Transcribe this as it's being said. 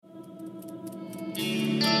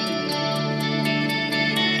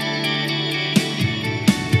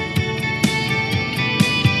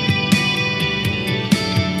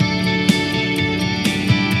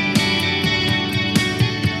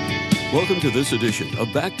Welcome to this edition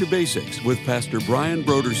of Back to Basics with Pastor Brian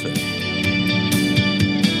Brodersen.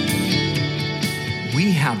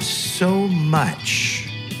 We have so much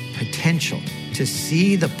potential to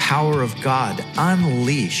see the power of God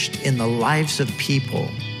unleashed in the lives of people.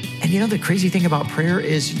 And you know, the crazy thing about prayer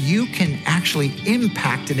is you can actually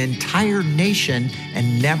impact an entire nation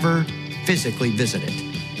and never physically visit it.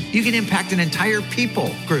 You can impact an entire people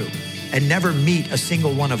group and never meet a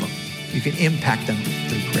single one of them. You can impact them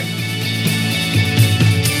through prayer.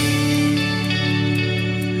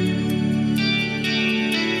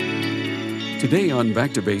 Today on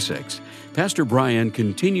Back to Basics, Pastor Brian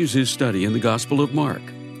continues his study in the Gospel of Mark.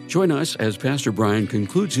 Join us as Pastor Brian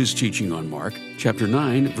concludes his teaching on Mark, chapter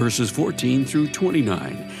 9, verses 14 through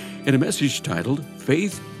 29, in a message titled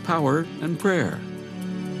Faith, Power, and Prayer.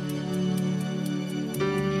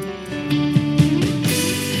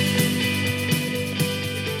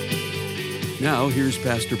 Now, here's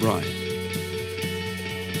Pastor Brian.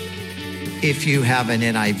 If you have an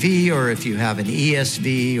NIV or if you have an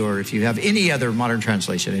ESV or if you have any other modern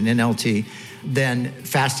translation, an NLT, then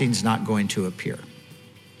fasting's not going to appear.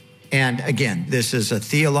 And again, this is a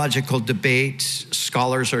theological debate.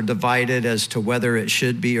 Scholars are divided as to whether it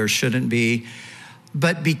should be or shouldn't be.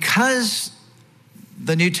 But because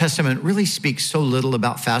the New Testament really speaks so little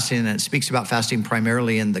about fasting, and it speaks about fasting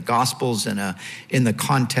primarily in the Gospels and in the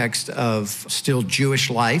context of still Jewish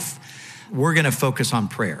life, we're going to focus on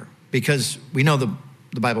prayer. Because we know the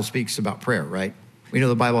Bible speaks about prayer, right? We know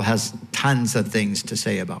the Bible has tons of things to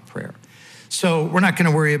say about prayer. So we're not going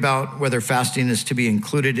to worry about whether fasting is to be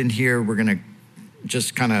included in here. We're going to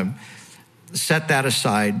just kind of set that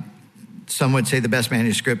aside. Some would say the best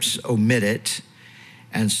manuscripts omit it.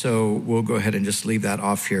 And so we'll go ahead and just leave that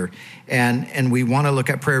off here. And we want to look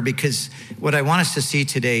at prayer because what I want us to see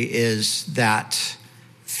today is that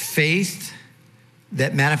faith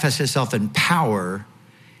that manifests itself in power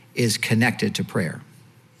is connected to prayer.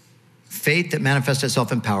 Faith that manifests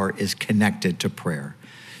itself in power is connected to prayer.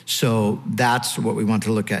 So that's what we want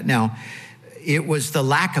to look at. Now, it was the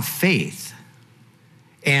lack of faith,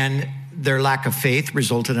 and their lack of faith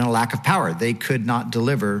resulted in a lack of power. They could not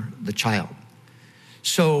deliver the child.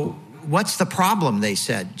 So what's the problem, they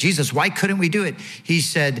said? Jesus, why couldn't we do it? He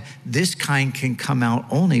said, this kind can come out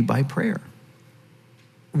only by prayer.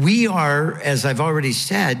 We are, as I've already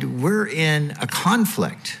said, we're in a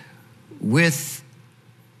conflict with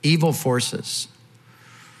evil forces.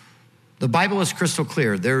 The Bible is crystal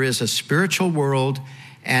clear. There is a spiritual world,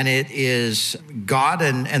 and it is God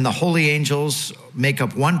and the holy angels make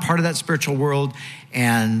up one part of that spiritual world,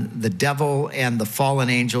 and the devil and the fallen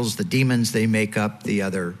angels, the demons, they make up the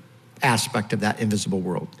other aspect of that invisible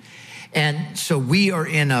world. And so we are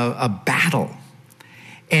in a battle.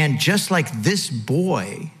 And just like this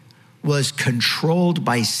boy was controlled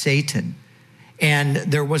by Satan, and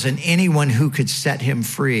there wasn't anyone who could set him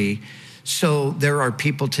free, so there are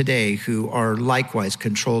people today who are likewise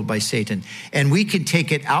controlled by Satan. And we can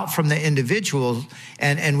take it out from the individual,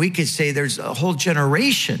 and we could say there's a whole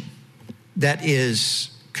generation that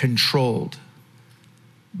is controlled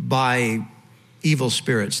by evil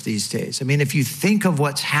spirits these days. I mean, if you think of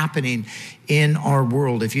what's happening in our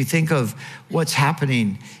world, if you think of what's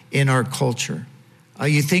happening in our culture,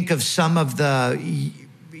 you think of some of the,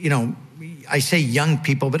 I say young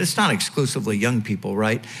people, but it's not exclusively young people,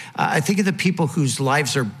 right? I think of the people whose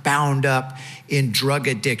lives are bound up in drug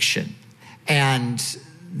addiction, and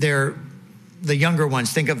they're the younger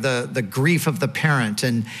ones. Think of the grief of the parent,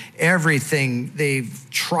 and everything they've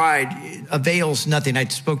tried avails nothing. I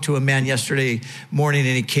spoke to a man yesterday morning,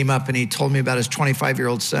 and he came up and he told me about his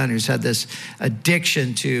 25-year-old son who's had this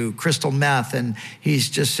addiction to crystal meth, and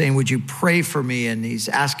he's just saying, would you pray for me? And he's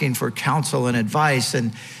asking for counsel and advice.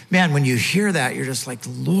 And man, when you hear that, you're just like,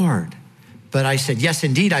 Lord. But I said, yes,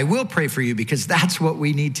 indeed, I will pray for you, because that's what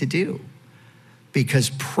we need to do.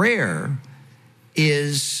 Because prayer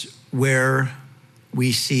is where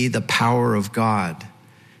we see the power of God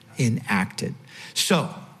enacted. So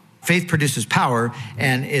faith produces power,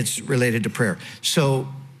 and it's related to prayer. So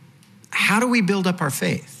how do we build up our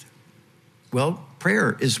faith? Well,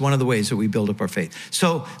 prayer is one of the ways that we build up our faith.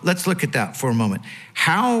 So let's look at that for a moment.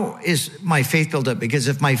 How is my faith built up? Because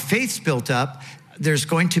if my faith's built up, there's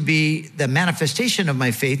going to be the manifestation of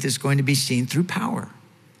my faith is going to be seen through power.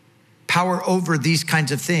 Power over these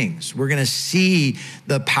kinds of things. We're going to see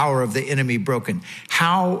the power of the enemy broken.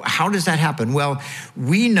 How does that happen? Well,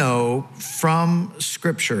 we know from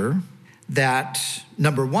Scripture that,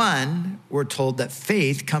 number one, we're told that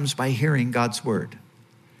faith comes by hearing God's word.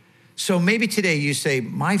 So maybe today you say,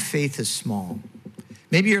 my faith is small.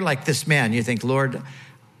 Maybe you're like this man. You think, Lord,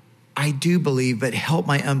 I do believe, but help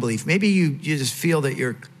my unbelief. Maybe you just feel that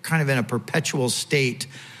you're kind of in a perpetual state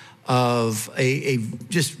of a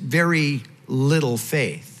just very little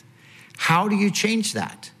faith. How do you change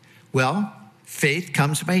that? Well, faith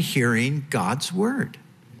comes by hearing God's word.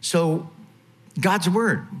 So God's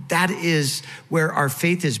word, that is where our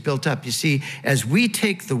faith is built up. You see, as we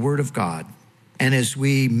take the word of God and as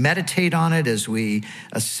we meditate on it, as we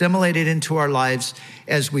assimilate it into our lives,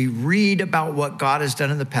 as we read about what God has done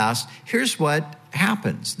in the past, here's what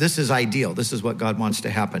happens. This is ideal. This is what God wants to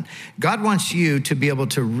happen. God wants you to be able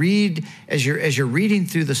to read, as you're reading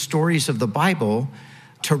through the stories of the Bible,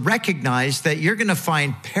 to recognize that you're going to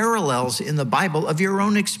find parallels in the Bible of your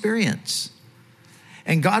own experience.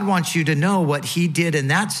 And God wants you to know what he did in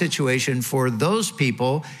that situation for those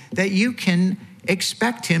people, that you can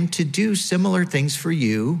expect him to do similar things for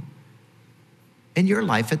you in your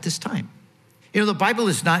life at this time. You know, the Bible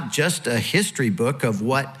is not just a history book of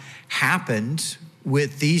what happened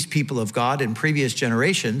with these people of God in previous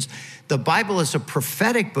generations. The Bible is a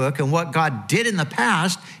prophetic book, and what God did in the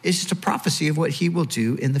past is just a prophecy of what he will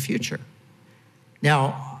do in the future.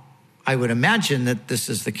 Now, I would imagine that this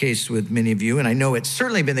is the case with many of you, and I know it's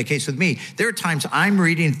certainly been the case with me. There are times I'm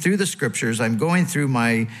reading through the scriptures, I'm going through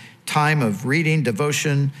my time of reading,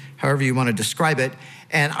 devotion, however you want to describe it,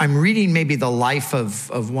 and I'm reading maybe the life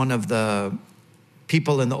of one of the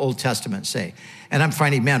people in the Old Testament, say, and I'm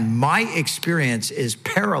finding, man, my experience is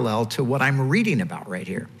parallel to what I'm reading about right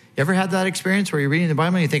here. You ever had that experience where you're reading the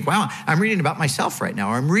Bible and you think, wow, I'm reading about myself right now,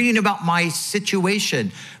 or I'm reading about my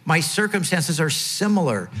situation. My circumstances are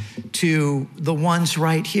similar to the ones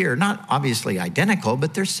right here. Not obviously identical,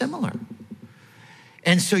 but they're similar.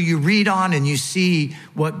 And so you read on and you see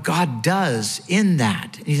what God does in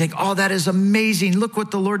that. And you think, oh, that is amazing. Look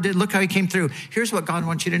what the Lord did. Look how he came through. Here's what God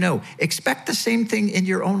wants you to know. Expect the same thing in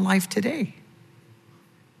your own life today.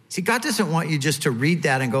 See, God doesn't want you just to read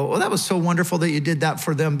that and go, oh, that was so wonderful that you did that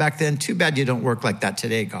for them back then. Too bad you don't work like that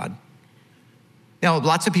today, God. Now,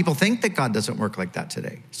 lots of people think that God doesn't work like that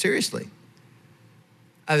today. Seriously.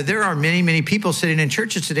 There are many, many people sitting in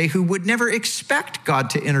churches today who would never expect God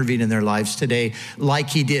to intervene in their lives today, like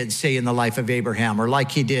he did, say, in the life of Abraham, or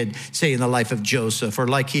like he did, say, in the life of Joseph, or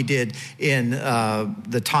like he did in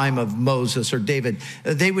the time of Moses or David.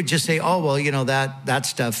 They would just say, oh, well, you know, that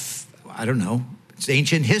stuff, I don't know. It's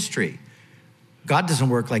ancient history. God doesn't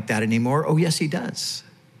work like that anymore. Oh, yes, he does.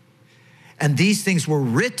 And these things were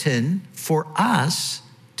written for us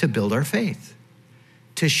to build our faith,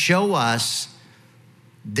 to show us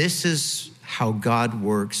this is how God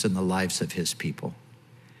works in the lives of his people.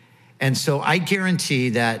 And so I guarantee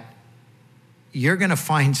that you're going to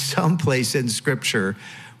find some place in Scripture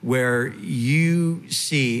where you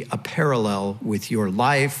see a parallel with your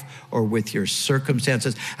life or with your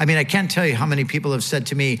circumstances. I mean, I can't tell you how many people have said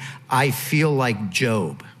to me, I feel like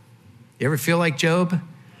Job. You ever feel like Job?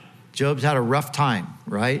 Job's had a rough time,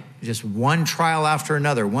 right? Just one trial after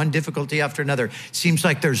another, one difficulty after another. Seems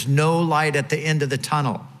like there's no light at the end of the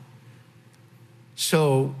tunnel.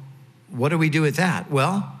 So what do we do with that?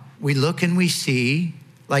 Well, we look and we see,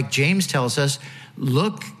 like James tells us,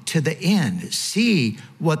 look to the end. See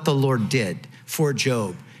what the Lord did for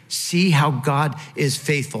Job. See how God is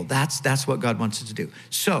faithful. That's what God wants us to do.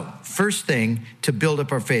 So first thing to build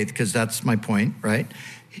up our faith, because that's my point, right,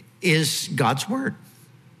 is God's word.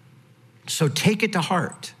 So take it to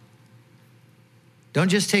heart. Don't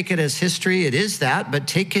just take it as history. It is that, but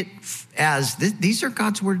take it as these are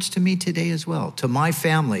God's words to me today as well, to my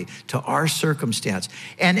family, to our circumstance.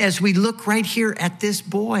 And as we look right here at this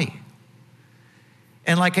boy,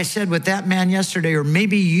 and like I said, with that man yesterday, or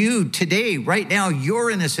maybe you today, right now, you're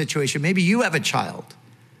in a situation, maybe you have a child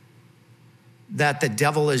that the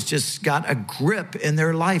devil has just got a grip in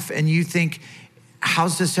their life, and you think,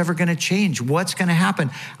 how's this ever going to change? What's going to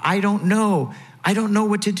happen? I don't know. I don't know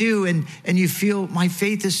what to do. And you feel my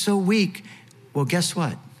faith is so weak. Well, guess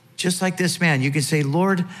what? Just like this man, you can say,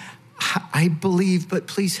 Lord, I believe, but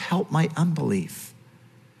please help my unbelief.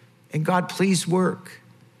 And God, please work.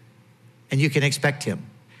 And you can expect him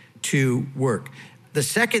to work. The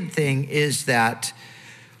second thing is that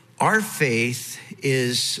our faith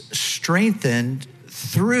is strengthened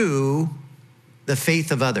through the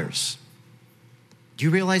faith of others. Do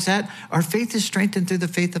you realize that? Our faith is strengthened through the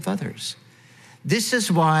faith of others. This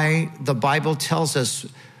is why the Bible tells us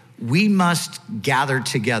we must gather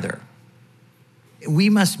together. We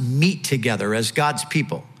must meet together as God's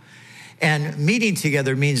people. And meeting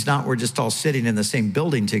together means not we're just all sitting in the same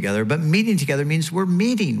building together, but meeting together means we're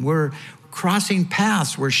meeting, we're crossing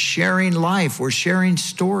paths, we're sharing life, we're sharing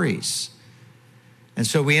stories. And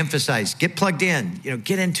so we emphasize, get plugged in,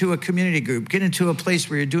 get into a community group, get into a place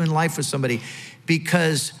where you're doing life with somebody,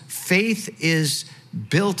 because faith is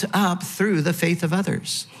built up through the faith of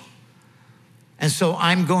others. And so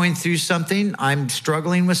I'm going through something, I'm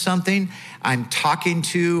struggling with something, I'm talking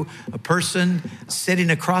to a person sitting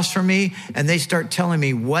across from me, and they start telling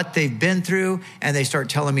me what they've been through, and they start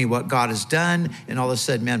telling me what God has done, and all of a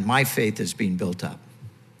sudden, man, my faith is being built up.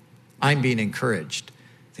 I'm being encouraged.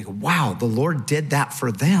 I think, wow, the Lord did that for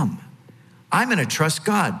them. I'm going to trust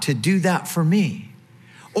God to do that for me.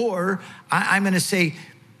 Or I'm going to say,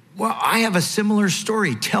 well, I have a similar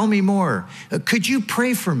story. Tell me more. Could you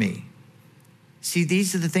pray for me? See,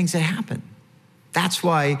 these are the things that happen. That's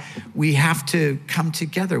why we have to come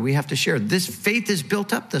together. We have to share. This faith is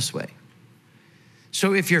built up this way.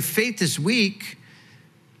 So if your faith is weak,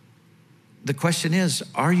 the question is,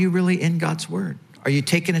 are you really in God's word? Are you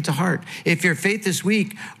taking it to heart? If your faith is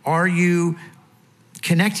weak, are you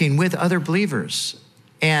connecting with other believers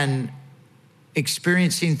and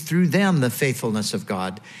experiencing through them the faithfulness of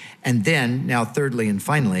God? And then, now thirdly and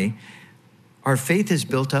finally, our faith is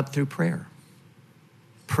built up through prayer.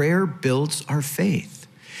 Prayer builds our faith,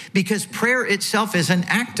 because prayer itself is an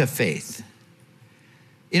act of faith.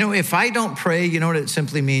 If I don't pray, you know what it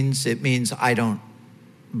simply means? It means I don't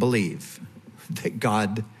believe that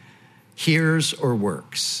God hears or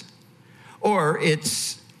works. Or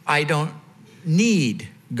it's I don't need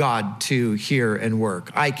God to hear and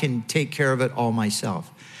work. I can take care of it all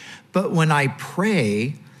myself. But when I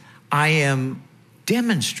pray, I am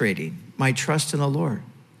demonstrating my trust in the Lord.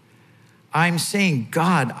 I'm saying,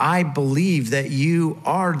 God, I believe that you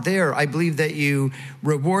are there. I believe that you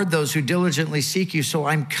reward those who diligently seek you. So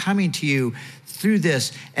I'm coming to you through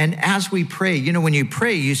this. And as we pray, when you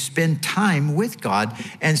pray, you spend time with God,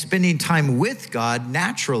 and spending time with God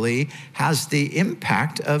naturally has the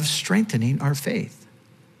impact of strengthening our faith.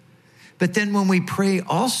 But then when we pray,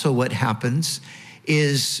 also what happens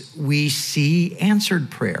is we see answered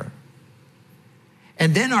prayer.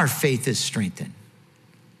 And then our faith is strengthened,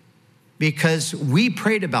 because we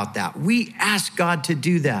prayed about that. We asked God to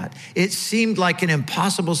do that. It seemed like an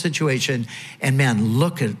impossible situation. And man,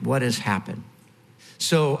 look at what has happened.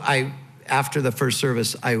 So after the first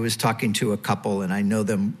service, I was talking to a couple, and I know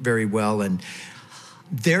them very well. And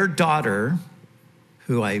their daughter,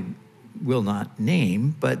 who I will not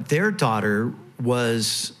name, but their daughter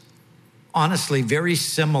was honestly very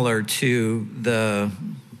similar to the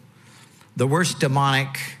worst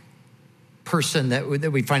demonic person that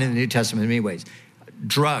we find in the New Testament in many ways.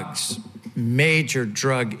 Drugs, major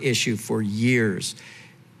drug issue for years.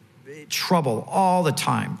 Trouble all the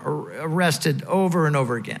time, arrested over and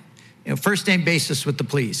over again. First name basis with the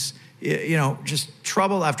police. Just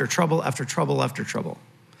trouble after trouble after trouble after trouble.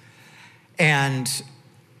 And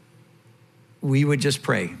we would just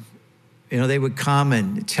pray. They would come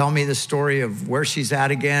and tell me the story of where she's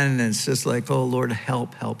at again, and it's just like, oh, Lord,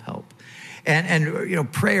 help, help, help.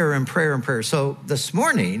 And prayer and prayer and prayer. So this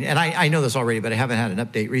morning, and I know this already, but I haven't had an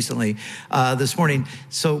update recently. This morning,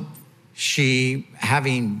 so she,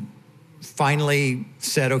 having finally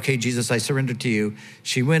said, okay, Jesus, I surrender to you,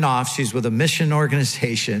 she went off. She's with a mission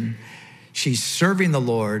organization. She's serving the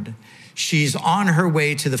Lord. She's on her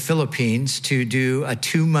way to the Philippines to do a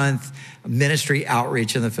 2-month ministry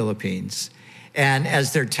outreach in the Philippines. And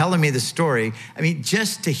as they're telling me the story,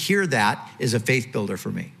 just to hear that is a faith builder for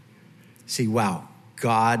me. See, wow,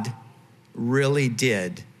 God really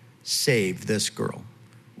did save this girl,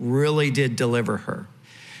 really did deliver her.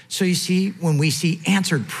 So you see, when we see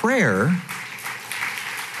answered prayer,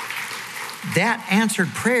 that answered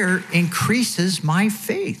prayer increases my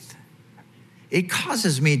faith. It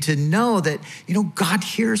causes me to know that, God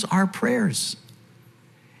hears our prayers.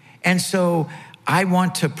 And so I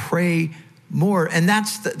want to pray more. And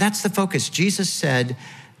that's the focus. Jesus said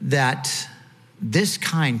that this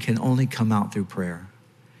kind can only come out through prayer.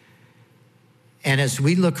 And as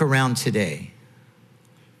we look around today,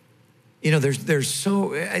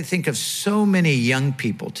 I think of so many young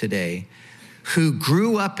people today who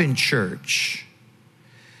grew up in church,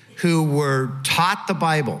 who were taught the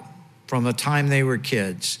Bible from the time they were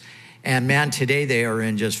kids. And man, today they are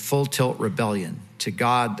in just full tilt rebellion to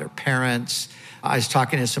God, their parents. I was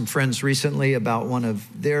talking to some friends recently about one of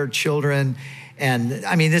their children. And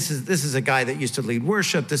this is a guy that used to lead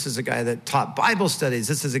worship. This is a guy that taught Bible studies.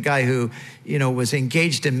 This is a guy who, was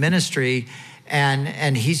engaged in ministry.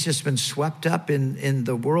 And he's just been swept up in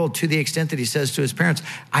the world to the extent that he says to his parents,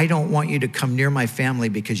 I don't want you to come near my family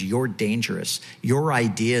because you're dangerous. Your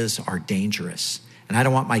ideas are dangerous. And I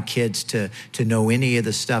don't want my kids to know any of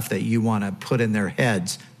the stuff that you want to put in their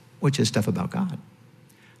heads, which is stuff about God.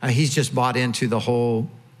 He's just bought into the whole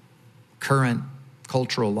current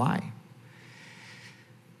cultural lie.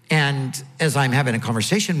 And as I'm having a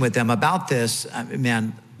conversation with them about this,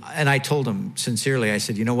 man, and I told them sincerely, I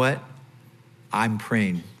said, you know what? I'm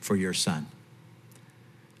praying for your son.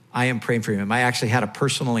 I am praying for him. I actually had a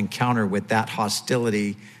personal encounter with that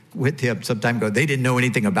hostility with him some time ago. They didn't know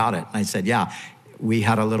anything about it. And I said, yeah, we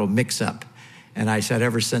had a little mix-up. And I said,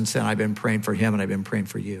 ever since then, I've been praying for him and I've been praying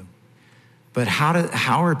for you. But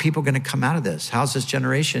how are people going to come out of this? How's this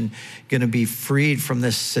generation going to be freed from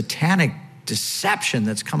this satanic deception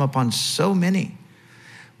that's come upon so many?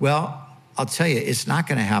 Well, I'll tell you, it's not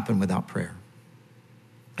going to happen without prayer.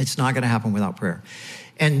 It's not going to happen without prayer.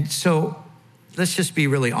 And so let's just be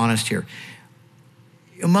really honest here.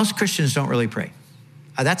 Most Christians don't really pray.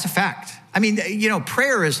 That's a fact. I mean,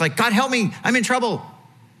 prayer is like, God, help me. I'm in trouble.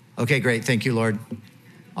 Okay, great. Thank you, Lord.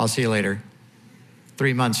 I'll see you later.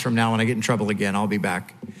 3 months from now, when I get in trouble again, I'll be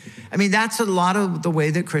back. I mean, that's a lot of the way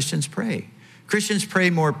that Christians pray. Christians pray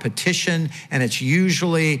more petition, and it's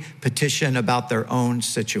usually petition about their own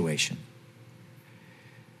situation.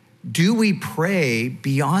 Do we pray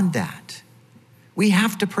beyond that? We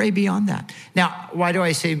have to pray beyond that. Now, why do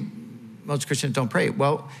I say most Christians don't pray?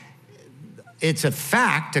 Well, it's a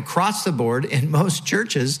fact across the board in most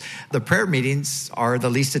churches, the prayer meetings are the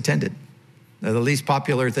least attended. They're the least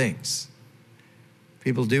popular things.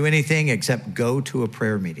 People do anything except go to a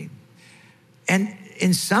prayer meeting. And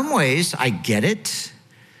in some ways, I get it,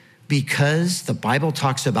 because the Bible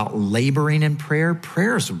talks about laboring in prayer.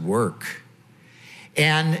 Prayer is work.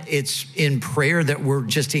 And it's in prayer that we're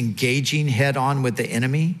just engaging head on with the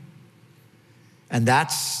enemy. And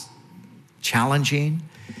that's challenging.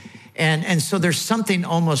 And so there's something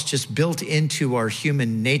almost just built into our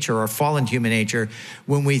human nature, our fallen human nature.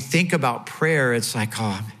 When we think about prayer, it's like,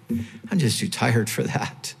 oh, I'm just too tired for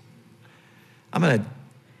that. I'll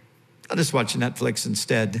just watch Netflix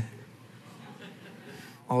instead.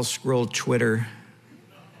 I'll scroll Twitter.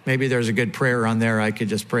 Maybe there's a good prayer on there. I could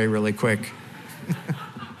just pray really quick.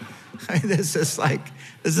 This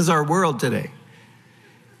is our world today.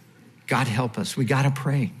 God help us. We got to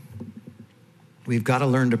pray. We've got to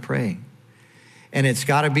learn to pray. And it's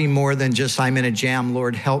got to be more than just, I'm in a jam,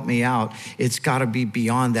 Lord, help me out. It's got to be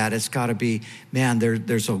beyond that. It's got to be, man,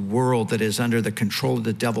 there's a world that is under the control of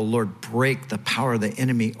the devil. Lord, break the power of the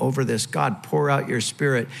enemy over this. God, pour out your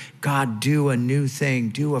spirit. God, do a new thing.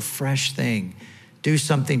 Do a fresh thing. Do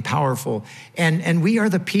something powerful. And we are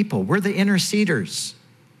the people. We're the interceders.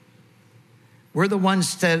 We're the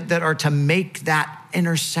ones that are to make that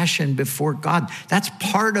intercession before God. That's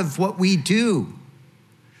part of what we do.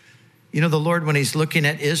 The Lord, when he's looking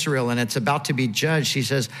at Israel and it's about to be judged, he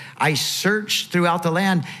says, I searched throughout the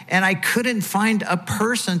land and I couldn't find a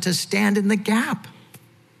person to stand in the gap.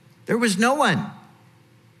 There was no one.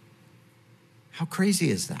 How crazy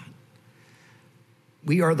is that?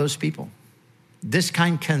 We are those people. This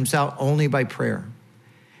kind comes out only by prayer.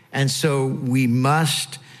 And so we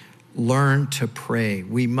must learn to pray.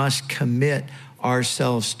 We must commit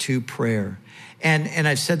ourselves to prayer. And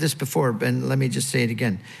I've said this before, and let me just say it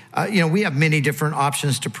again. We have many different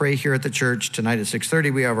options to pray here at the church. Tonight at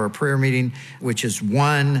 6:30, we have our prayer meeting, which is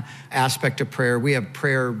one aspect of prayer. We have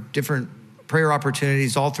different prayer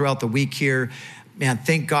opportunities all throughout the week here. Man,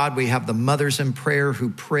 thank God we have the mothers in prayer who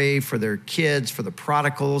pray for their kids, for the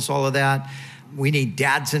prodigals, all of that. We need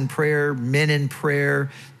dads in prayer, men in prayer.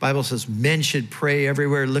 The Bible says men should pray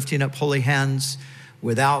everywhere, lifting up holy hands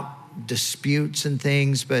without disputes and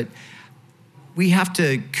things. But we have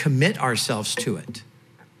to commit ourselves to it.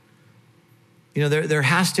 There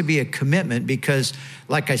has to be a commitment because,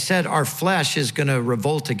 like I said, our flesh is going to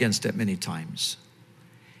revolt against it many times.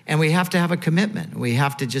 And we have to have a commitment. We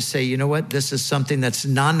have to just say, you know what? This is something that's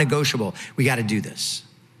non-negotiable. We got to do this.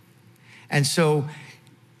 And so,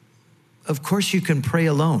 of course, you can pray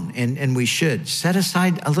alone, and we should. Set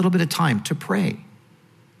aside a little bit of time to pray.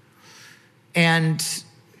 And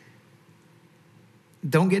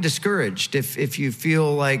don't get discouraged if you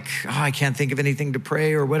feel like, I can't think of anything to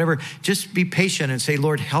pray or whatever. Just be patient and say,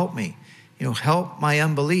 Lord, help me. Help my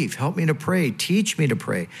unbelief. Help me to pray. Teach me to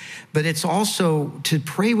pray. But it's also to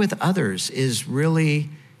pray with others is really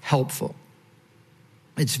helpful.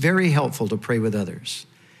 It's very helpful to pray with others.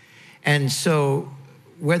 And so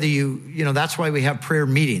whether that's why we have prayer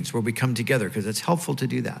meetings where we come together, because it's helpful to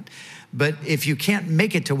do that. But if you can't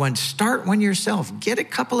make it to one, start one yourself. Get a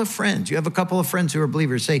couple of friends. You have a couple of friends who are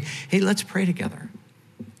believers. Say, hey, let's pray together.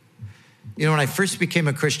 When I first became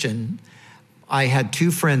a Christian, I had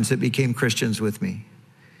two friends that became Christians with me.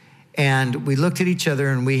 And we looked at each other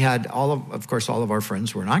and we had all of our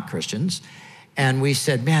friends were not Christians. And we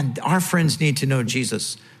said, man, our friends need to know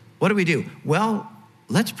Jesus. What do we do? Well,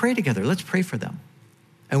 let's pray together. Let's pray for them.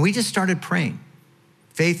 And we just started praying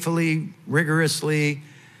faithfully, rigorously.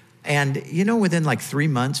 And within like 3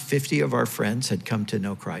 months, 50 of our friends had come to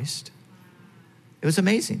know Christ. It was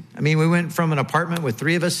amazing. I mean, we went from an apartment with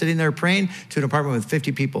 3 of us sitting there praying to an apartment with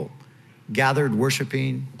 50 people gathered,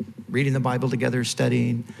 worshiping, reading the Bible together,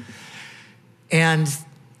 studying. And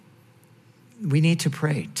we need to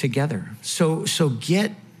pray together. So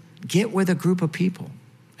get with a group of people.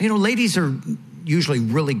 Ladies are usually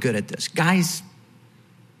really good at this. Guys,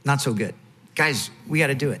 not so good. Guys, we got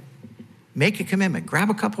to do it. Make a commitment. Grab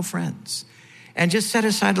a couple friends and just set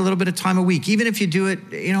aside a little bit of time a week. Even if you do it,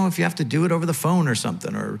 if you have to do it over the phone or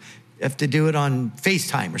something, or you have to do it on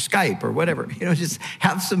FaceTime or Skype or whatever, just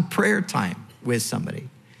have some prayer time with somebody.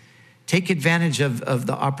 Take advantage of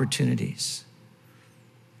the opportunities,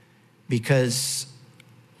 because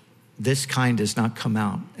this kind does not come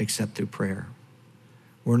out except through prayer.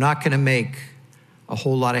 We're not going to make a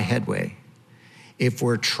whole lot of headway if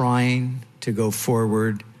we're trying to go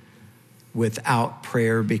forward without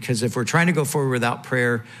prayer, because if we're trying to go forward without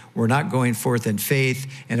prayer, we're not going forth in faith.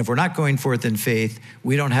 And if we're not going forth in faith,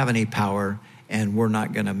 we don't have any power and we're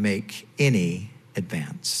not going to make any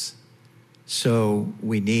advance. So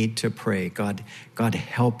we need to pray. God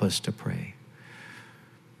help us to pray.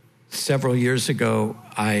 Several years ago,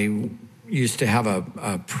 I used to have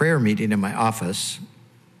a prayer meeting in my office.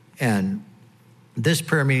 And this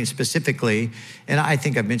prayer meeting specifically, and I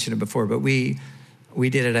think I've mentioned it before, but we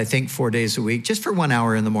did it, I think, 4 days a week, just for 1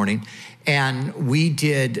 hour in the morning. And we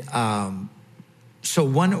did, so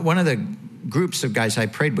one of the groups of guys I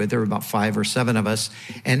prayed with, there were about 5 or 7 of us,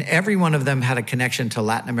 and every one of them had a connection to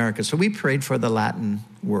Latin America. So we prayed for the Latin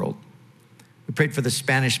world. We prayed for the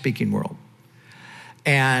Spanish-speaking world.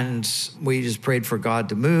 And we just prayed for God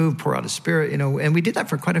to move, pour out His Spirit, and we did that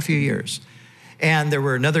for quite a few years. And there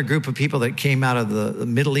were another group of people that came out of the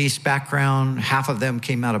Middle East background. Half of them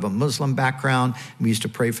came out of a Muslim background. We used to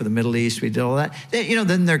pray for the Middle East. We did all that.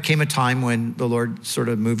 Then there came a time when the Lord sort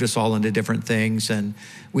of moved us all into different things. And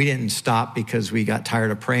we didn't stop because we got tired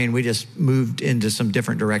of praying. We just moved into some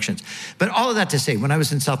different directions. But all of that to say, when I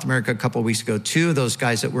was in South America a couple of weeks ago, 2 of those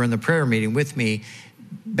guys that were in the prayer meeting with me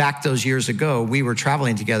back those years ago, we were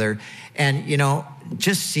traveling together. And,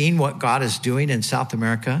 just seeing what God is doing in South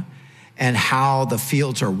America, and how the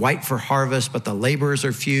fields are white for harvest, but the laborers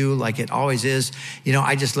are few, like it always is.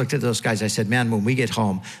 I just looked at those guys. I said, man, when we get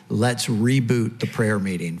home, let's reboot the prayer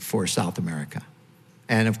meeting for South America.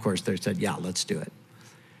 And of course, they said, yeah, let's do it.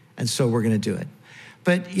 And so we're going to do it.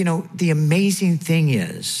 But, the amazing thing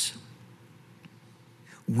is,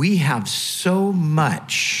 we have so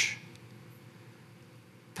much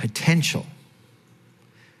potential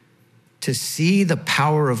to see the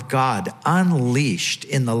power of God unleashed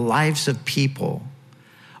in the lives of people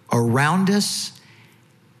around us.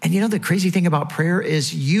 And the crazy thing about prayer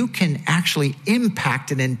is you can actually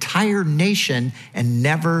impact an entire nation and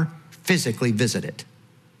never physically visit it.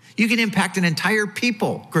 You can impact an entire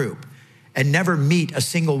people group and never meet a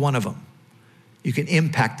single one of them. You can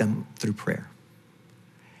impact them through prayer.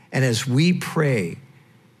 And as we pray,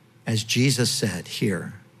 as Jesus said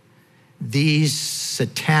here, these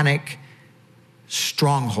satanic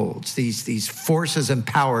strongholds, these forces and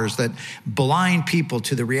powers that blind people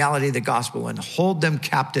to the reality of the gospel and hold them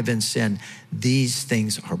captive in sin, these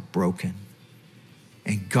things are broken.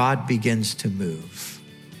 And God begins to move.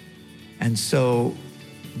 And so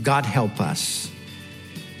God help us.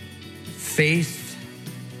 Faith,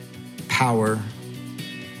 power,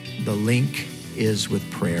 the link is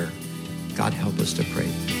with prayer. God help us to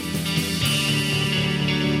pray.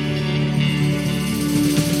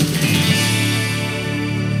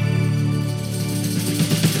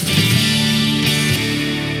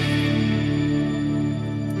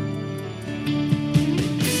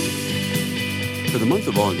 For the month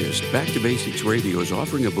of August, Back to Basics Radio is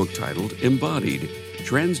offering a book titled Embodied: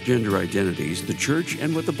 Transgender Identities, the Church,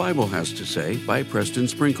 and What the Bible Has to Say by Preston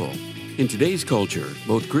Sprinkle. In today's culture,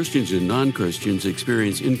 both Christians and non-Christians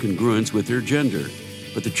experience incongruence with their gender,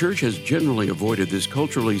 but the church has generally avoided this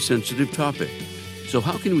culturally sensitive topic. So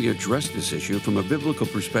how can we address this issue from a biblical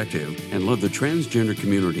perspective and love the transgender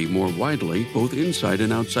community more widely, both inside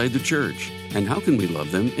and outside the church? And how can we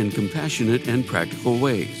love them in compassionate and practical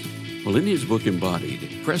ways? Well, in his book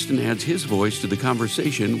Embodied, Preston adds his voice to the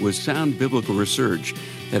conversation with sound biblical research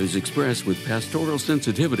that is expressed with pastoral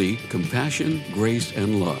sensitivity, compassion, grace,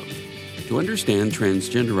 and love. To understand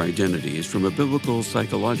transgender identities from a biblical,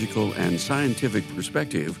 psychological, and scientific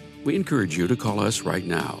perspective, we encourage you to call us right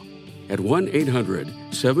now at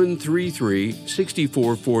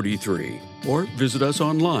 1-800-733-6443. Or visit us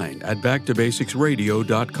online at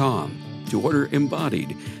backtobasicsradio.com to order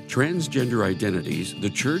Embodied, Transgender Identities, the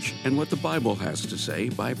Church, and What the Bible Has to Say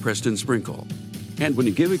by Preston Sprinkle. And when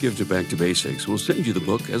you give a gift to Back to Basics, we'll send you the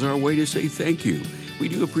book as our way to say thank you. We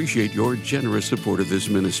do appreciate your generous support of this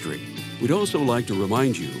ministry. We'd also like to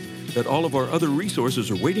remind you that all of our other resources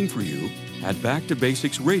are waiting for you at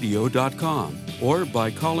backtobasicsradio.com or by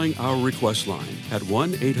calling our request line at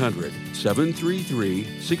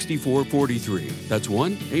 1-800-733-6443. That's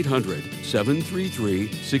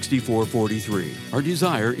 1-800-733-6443. Our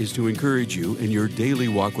desire is to encourage you in your daily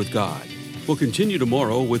walk with God. We'll continue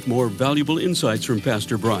tomorrow with more valuable insights from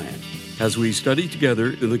Pastor Brian as we study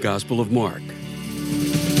together in the Gospel of Mark.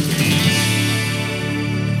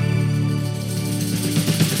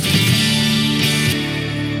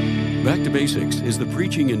 Back to Basics is the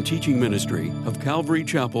preaching and teaching ministry of Calvary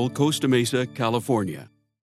Chapel, Costa Mesa, California.